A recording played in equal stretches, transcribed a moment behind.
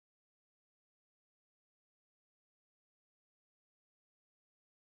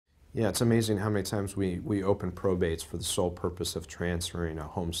Yeah, it's amazing how many times we open probates for the sole purpose of transferring a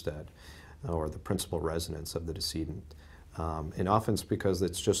homestead or the principal residence of the decedent. And often it's because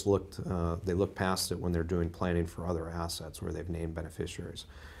it's just they look past it when they're doing planning for other assets where they've named beneficiaries.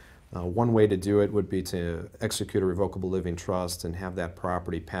 One way to do it would be to execute a revocable living trust and have that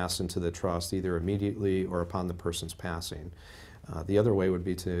property pass into the trust either immediately or upon the person's passing. The other way would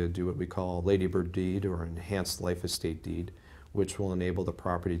be to do what we call a ladybird deed or enhanced life estate deed, which will enable the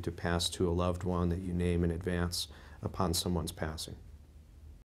property to pass to a loved one that you name in advance upon someone's passing.